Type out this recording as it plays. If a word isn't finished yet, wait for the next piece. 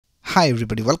Hi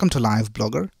everybody, welcome to Live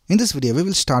Blogger. In this video, we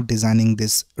will start designing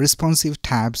this responsive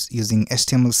tabs using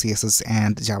HTML, CSS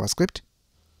and JavaScript.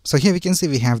 So here we can see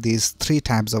we have these three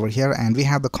tabs over here and we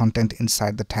have the content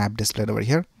inside the tab displayed over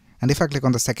here. And if I click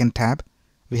on the second tab,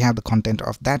 we have the content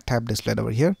of that tab displayed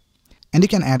over here. And you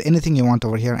can add anything you want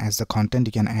over here as the content.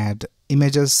 You can add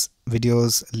images,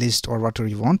 videos, list or whatever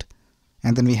you want.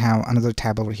 And then we have another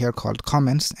tab over here called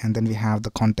comments, and then we have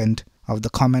the content of the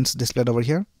comments displayed over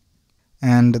here.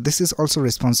 And this is also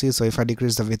responsive, so if I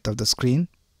decrease the width of the screen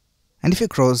and if you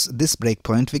cross this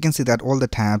breakpoint, we can see that all the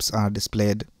tabs are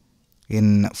displayed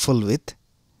in full width.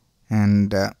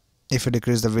 And if you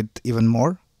decrease the width even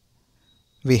more,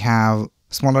 we have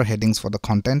smaller headings for the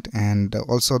content, and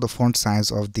also the font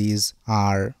size of these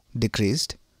are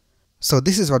decreased. So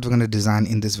this is what we're going to design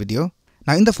in this video.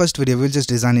 Now in the first video, we'll just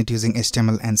design it using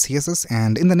HTML and CSS,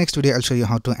 and in the next video, I'll show you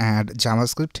how to add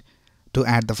JavaScript to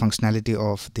add the functionality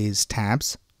of these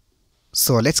tabs.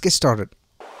 So let's get started.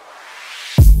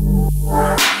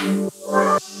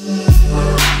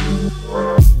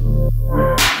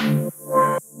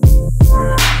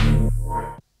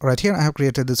 Right here I have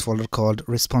created this folder called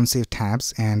responsive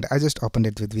tabs, and I just opened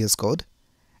it with VS Code.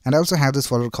 And I also have this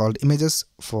folder called images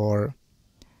for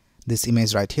this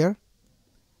image right here.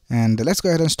 And let's go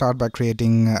ahead and start by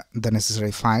creating the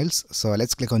necessary files. So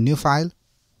let's click on new file.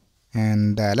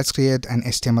 And let's create an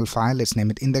HTML file. Let's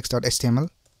name it index.html.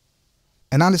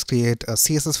 And now let's create a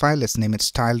CSS file. Let's name it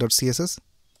style.css.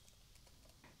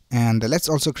 And let's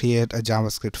also create a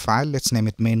JavaScript file. Let's name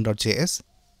it main.js.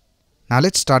 Now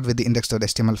let's start with the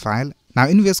index.html file. Now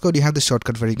in VS Code, you have the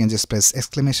shortcut where you can just press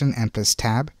exclamation and press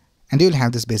tab, and you will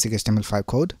have this basic HTML5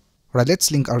 code. Alright,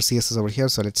 let's link our CSS over here.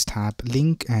 So let's tap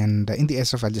link, and in the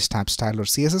href I'll just tap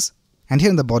style.css. And here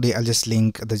in the body I'll just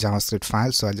link the JavaScript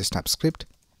file. So I'll just tap script.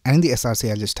 And in the src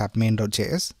I'll just tap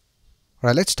main.js.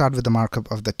 Alright, let's start with the markup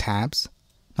of the tabs.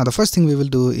 Now the first thing we will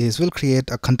do is we'll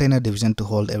create a container division to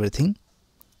hold everything.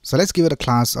 So let's give it a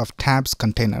class of tabs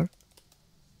container.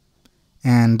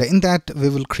 And in that we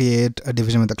will create a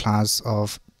division with the class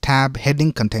of tab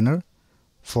heading container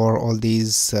for all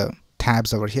these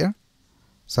tabs over here.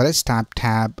 So let's tap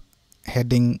tab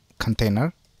heading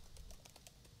container.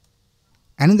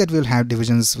 And in that we'll have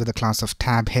divisions with the class of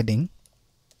tab heading.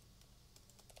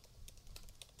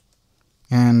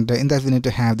 And in that we need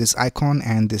to have this icon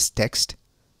and this text.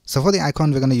 So for the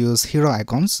icon, we're going to use hero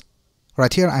icons.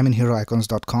 Right here I'm in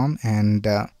heroicons.com, and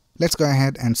let's go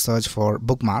ahead and search for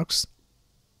bookmarks.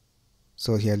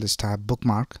 So here let's tap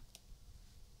bookmark.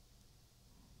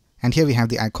 And here we have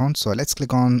the icon. So let's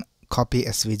click on copy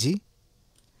SVG.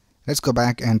 Let's go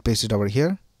back and paste it over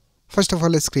here. First of all,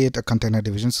 let's create a container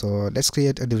division. So let's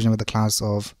create a division with the class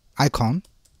of icon.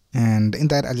 And in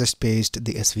that I'll just paste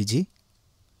the SVG.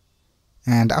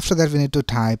 And after that we need to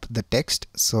type the text.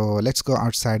 So let's go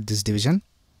outside this division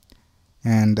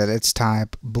and let's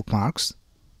type bookmarks.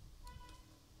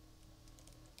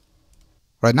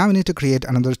 Right now we need to create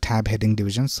another tab heading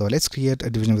division. So let's create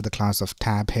a division with the class of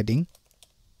tab heading.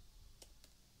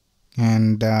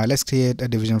 And let's create a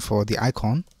division for the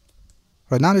icon.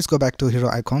 Right now let's go back to hero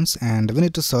icons, and we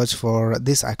need to search for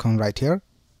this icon right here.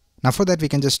 Now for that we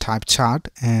can just type chart,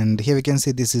 and here we can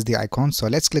see this is the icon. So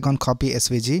let's click on copy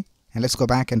SVG. And let's go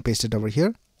back and paste it over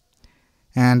here.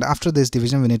 And after this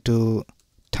division we need to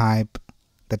type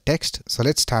the text. So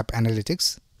let's tap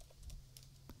analytics.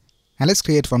 And let's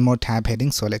create one more tab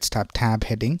heading. So let's tap tab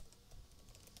heading.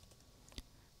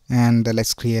 And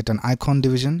let's create an icon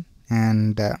division.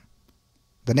 And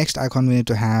the next icon we need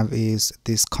to have is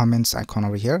this comments icon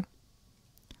over here.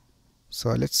 So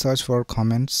let's search for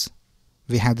comments.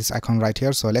 We have this icon right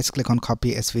here. So let's click on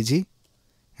copy SVG.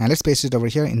 And let's paste it over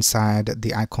here inside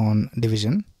the icon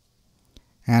division.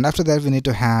 And after that we need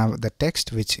to have the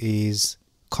text, which is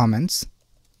comments.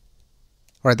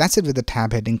 Alright, that's it with the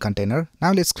tab heading container.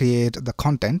 Now let's create the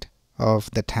content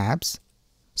of the tabs.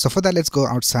 So for that let's go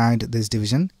outside this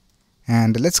division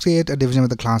and let's create a division with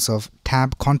the class of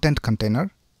tab content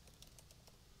container.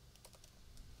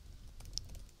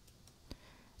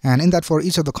 And in that, for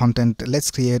each of the content, let's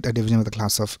create a division with the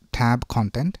class of tab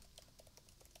content.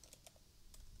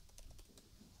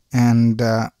 And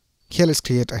here let's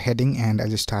create a heading, and I'll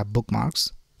just type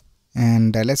bookmarks.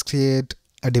 And let's create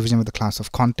a division with the class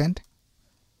of content.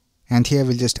 And here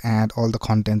we'll just add all the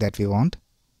content that we want.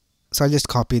 So I'll just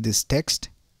copy this text.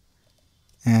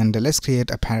 And let's create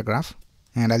a paragraph.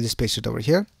 And I'll just paste it over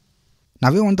here.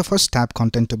 Now we want the first tab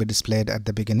content to be displayed at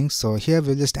the beginning. So here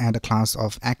we'll just add a class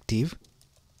of active.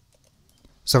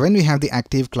 So when we have the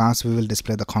active class, we will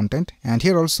display the content. And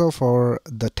here also for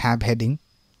the tab heading,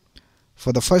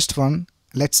 for the first one,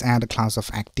 let's add a class of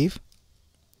active.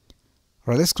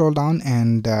 Alright, let's scroll down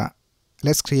and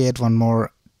let's create one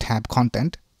more tab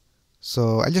content.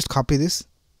 So I'll just copy this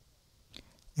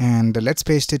and let's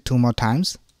paste it 2 more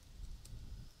times.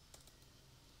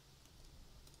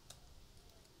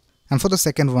 And for the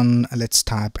second one, let's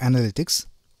type analytics.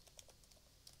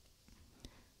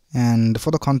 And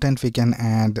for the content, we can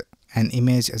add an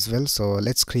image as well. So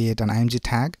let's create an img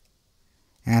tag.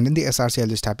 And in the src, I'll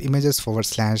just type images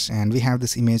 / and we have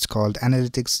this image called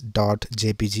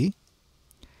analytics.jpg.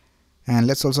 And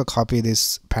let's also copy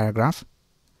this paragraph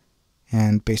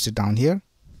and paste it down here.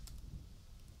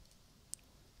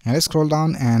 And let's scroll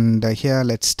down and here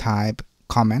let's type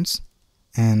comments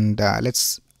and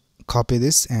let's copy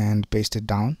this and paste it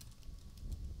down.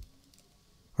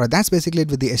 Alright, that's basically it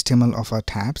with the HTML of our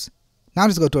tabs. Now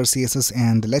let's go to our CSS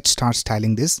and let's start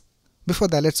styling this. Before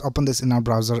that, let's open this in our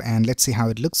browser and let's see how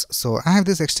it looks. So I have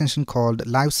this extension called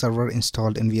Live Server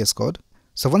installed in VS Code.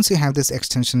 So once you have this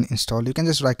extension installed, you can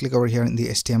just right click over here in the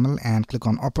HTML and click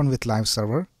on Open with Live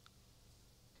Server.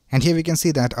 And here we can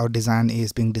see that our design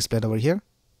is being displayed over here.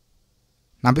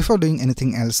 Now before doing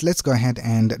anything else, let's go ahead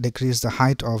and decrease the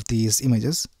height of these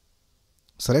images.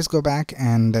 So let's go back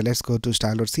and let's go to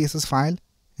style.css file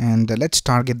and let's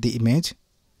target the image.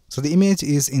 So the image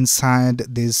is inside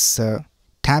this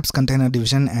tabs container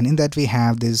division, and in that we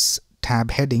have this tab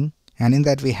heading, and in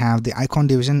that we have the icon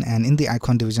division, and in the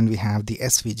icon division we have the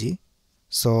SVG.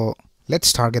 So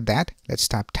let's target that. Let's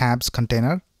type tabs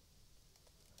container,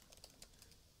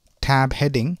 tab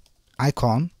heading,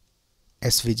 icon,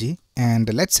 SVG,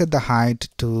 and let's set the height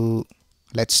to,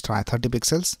 let's try 30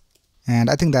 pixels, and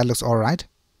I think that looks alright.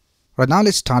 Right now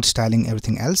let's start styling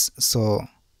everything else. So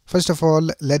first of all,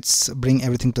 let's bring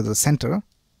everything to the center.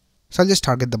 So I'll just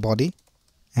target the body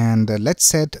and let's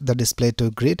set the display to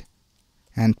grid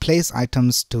and place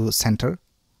items to center,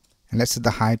 and let's set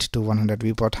the height to 100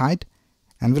 viewport height,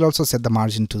 and we'll also set the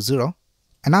margin to 0.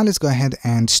 And now let's go ahead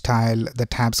and style the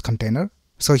tabs container.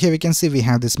 So here we can see we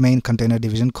have this main container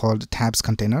division called tabs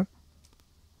container.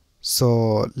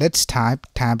 So let's type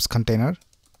tabs container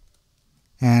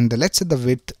and let's set the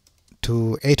width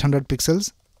to 800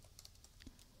 pixels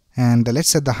and let's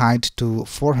set the height to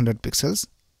 400 pixels.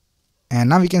 And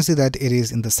now we can see that it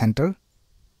is in the center.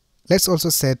 Let's also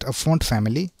set a font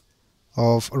family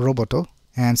of Roboto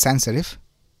and sans serif,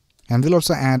 and we'll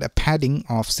also add a padding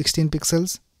of 16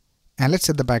 pixels, and let's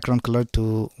set the background color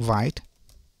to white,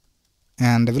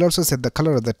 and we'll also set the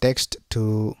color of the text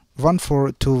to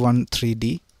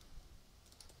 14213D,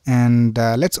 and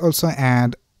let's also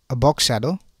add a box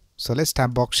shadow. So let's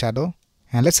tap box shadow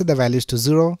and let's set the values to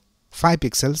 0, 5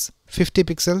 pixels, 50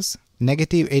 pixels,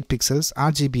 -8 pixels,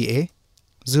 RGBA,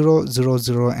 0, 0,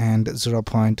 0 and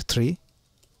 0.3.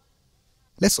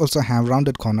 Let's also have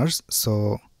rounded corners.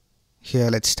 So here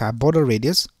let's tap border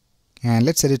radius and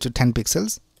let's set it to 10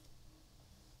 pixels.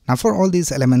 Now for all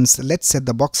these elements, let's set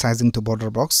the box sizing to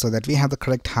border box so that we have the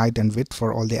correct height and width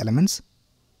for all the elements.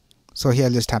 So here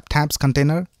I'll just tap tabs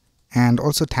container and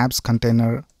also tabs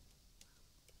container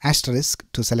asterisk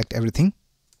to select everything.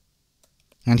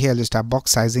 And here I'll just tap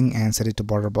box sizing and set it to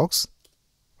border box.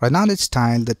 Right now let's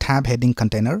style the tab heading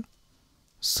container.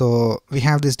 So we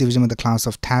have this division with the class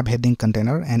of tab heading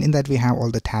container, and in that we have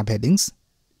all the tab headings.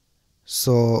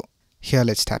 So here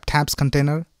let's tap tabs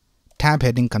container, tab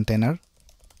heading container.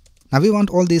 Now we want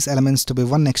all these elements to be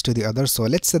one next to the other, so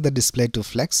let's set the display to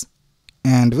flex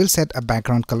and we'll set a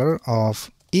background color of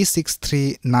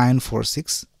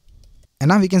E63946. And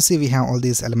now we can see we have all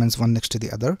these elements one next to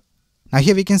the other. Now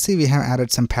here we can see we have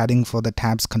added some padding for the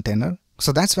tabs container.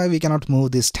 So that's why we cannot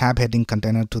move this tab heading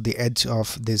container to the edge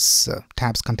of this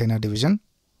tabs container division.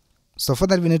 So for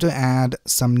that we need to add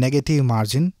some negative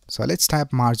margin. So let's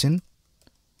type margin,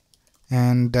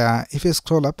 and if you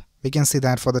scroll up we can see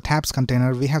that for the tabs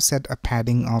container we have set a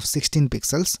padding of 16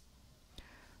 pixels.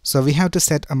 So we have to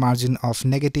set a margin of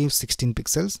 -16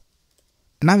 pixels.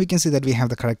 Now we can see that we have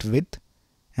the correct width,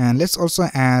 and let's also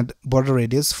add border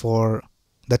radius for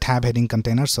the tab heading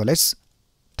container. So let's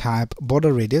type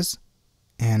border radius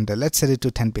and let's set it to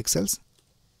 10 pixels.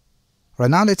 Right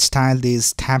now let's style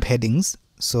these tab headings.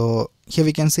 So here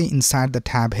we can see inside the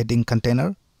tab heading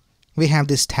container we have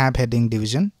this tab heading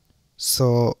division.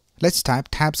 So let's type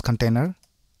tabs container,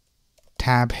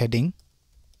 tab heading,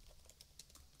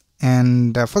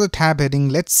 and for the tab heading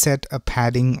let's set a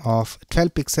padding of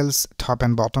 12 pixels top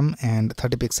and bottom and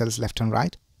 30 pixels left and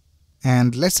right,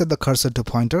 and let's set the cursor to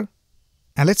pointer,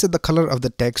 and let's set the color of the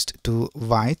text to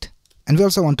white, and we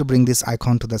also want to bring this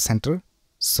icon to the center.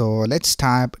 So let's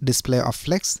type display of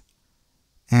flex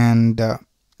and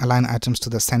align items to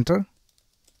the center,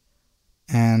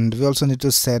 and we also need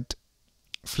to set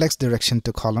flex direction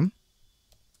to column.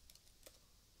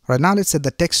 Right now let's set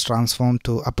the text transform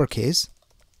to uppercase,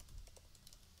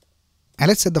 and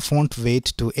let's set the font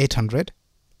weight to 800,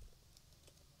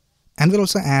 and we'll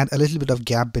also add a little bit of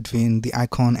gap between the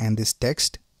icon and this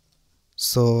text.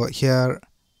 So here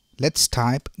let's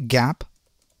type gap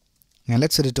and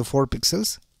let's set it to 4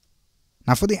 pixels.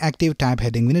 Now for the active tab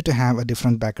heading we need to have a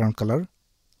different background color.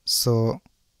 So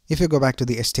if you go back to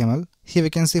the HTML, here we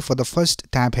can see for the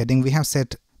first tab heading we have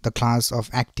set the class of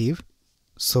active.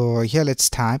 So here let's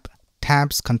type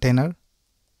tabs container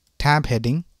tab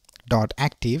heading dot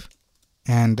active,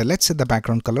 and let's set the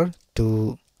background color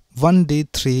to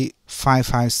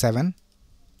 1D3557.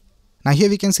 Now here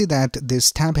we can see that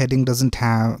this tab heading doesn't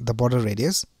have the border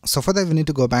radius. So for that we need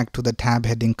to go back to the tab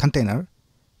heading container,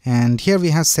 and here we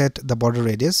have set the border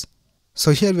radius.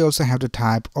 So here we also have to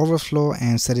type overflow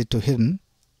and set it to hidden.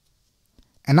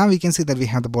 And now we can see that we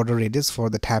have the border radius for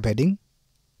the tab heading.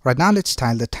 Right now let's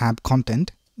style the tab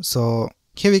content. So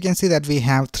here we can see that we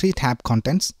have 3 tab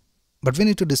contents, but we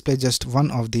need to display just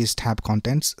one of these tab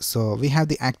contents. So we have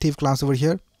the active class over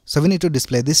here. So we need to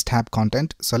display this tab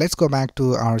content. So let's go back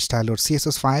to our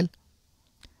style.css file,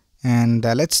 and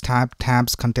let's type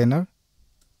tabs container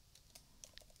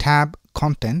tab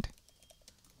content,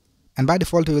 and by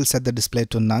default we will set the display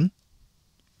to none.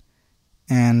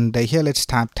 And here let's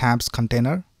type tabs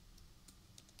container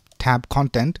tab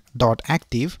content dot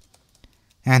active,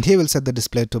 and here we'll set the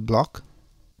display to block.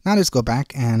 Now let's go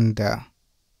back, and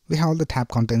we have all the tab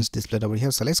contents displayed over here.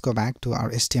 So let's go back to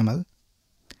our HTML,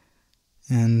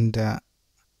 and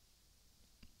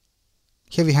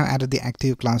here we have added the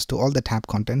active class to all the tab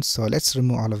contents. So let's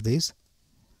remove all of these.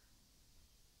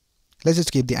 Let's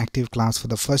just keep the active class for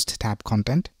the first tab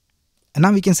content, and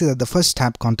now we can see that the first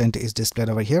tab content is displayed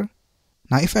over here.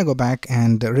 Now if I go back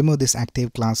and remove this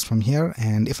active class from here,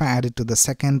 and if I add it to the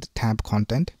second tab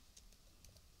content,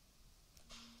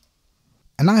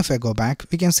 and now if I go back,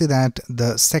 we can see that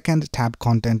the second tab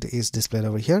content is displayed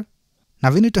over here.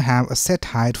 Now we need to have a set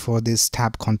height for this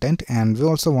tab content, and we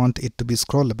also want it to be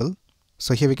scrollable.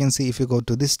 So here we can see if you go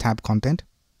to this tab content,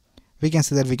 we can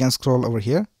see that we can scroll over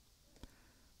here.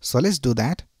 So let's do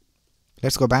that.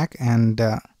 Let's go back and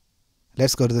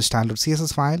let's go to the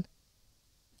style.css file,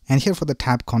 and here for the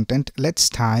tab content let's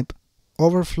type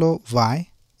overflow y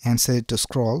and set it to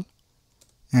scroll,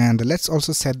 and let's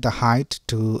also set the height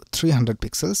to 300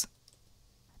 pixels.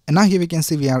 And now here we can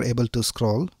see we are able to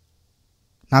scroll.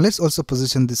 Now let's also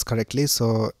position this correctly.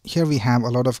 So here we have a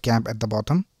lot of gap at the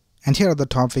bottom, and here at the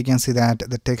top we can see that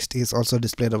the text is also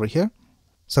displayed over here.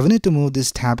 So we need to move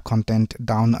this tab content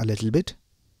down a little bit.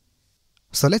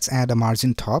 So let's add a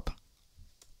margin top,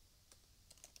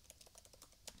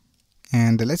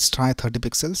 and let's try 30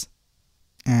 pixels,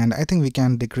 and I think we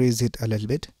can decrease it a little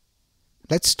bit.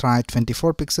 Let's try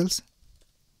 24 pixels,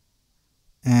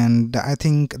 and I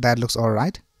think that looks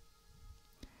alright.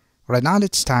 Right now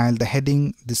let's style the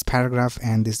heading, this paragraph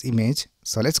and this image.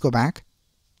 So let's go back,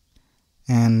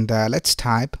 and let's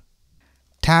type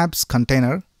tabs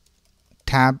container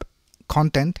tab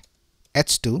content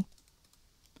h2,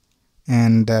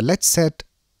 and let's set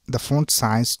the font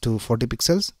size to 40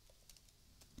 pixels,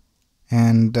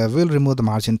 and we'll remove the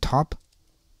margin top,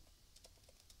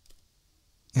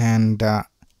 and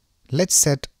let's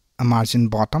set a margin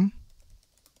bottom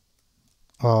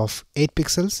of 8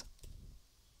 pixels.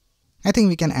 I think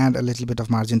we can add a little bit of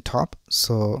margin top,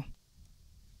 so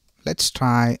let's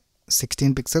try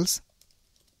 16 pixels,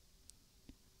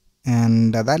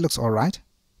 and that looks alright.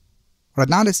 Right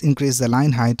now let's increase the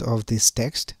line height of this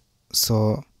text.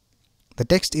 So the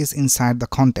text is inside the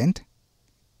content,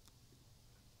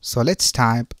 so let's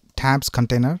type tabs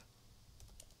container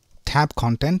tab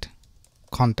content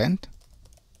content,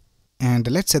 and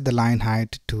let's set the line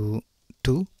height to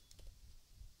 2,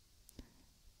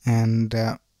 and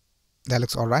that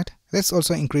looks alright. Let's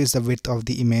also increase the width of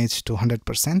the image to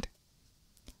 100%.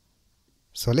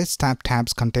 So let's type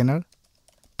tabs container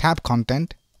tab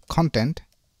content content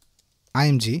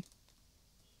img,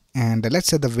 and let's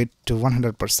set the width to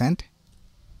 100%.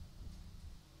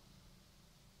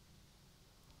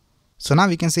 So now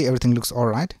we can see everything looks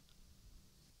alright.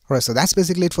 Alright, so that's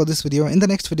basically it for this video. In the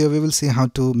next video we will see how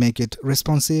to make it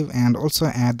responsive and also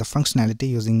add the functionality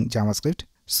using JavaScript.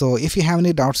 So if you have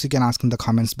any doubts you can ask in the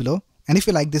comments below. And if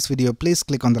you like this video, please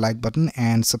click on the like button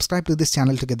and subscribe to this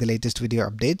channel to get the latest video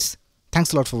updates.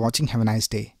 Thanks a lot for watching. Have a nice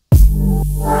day.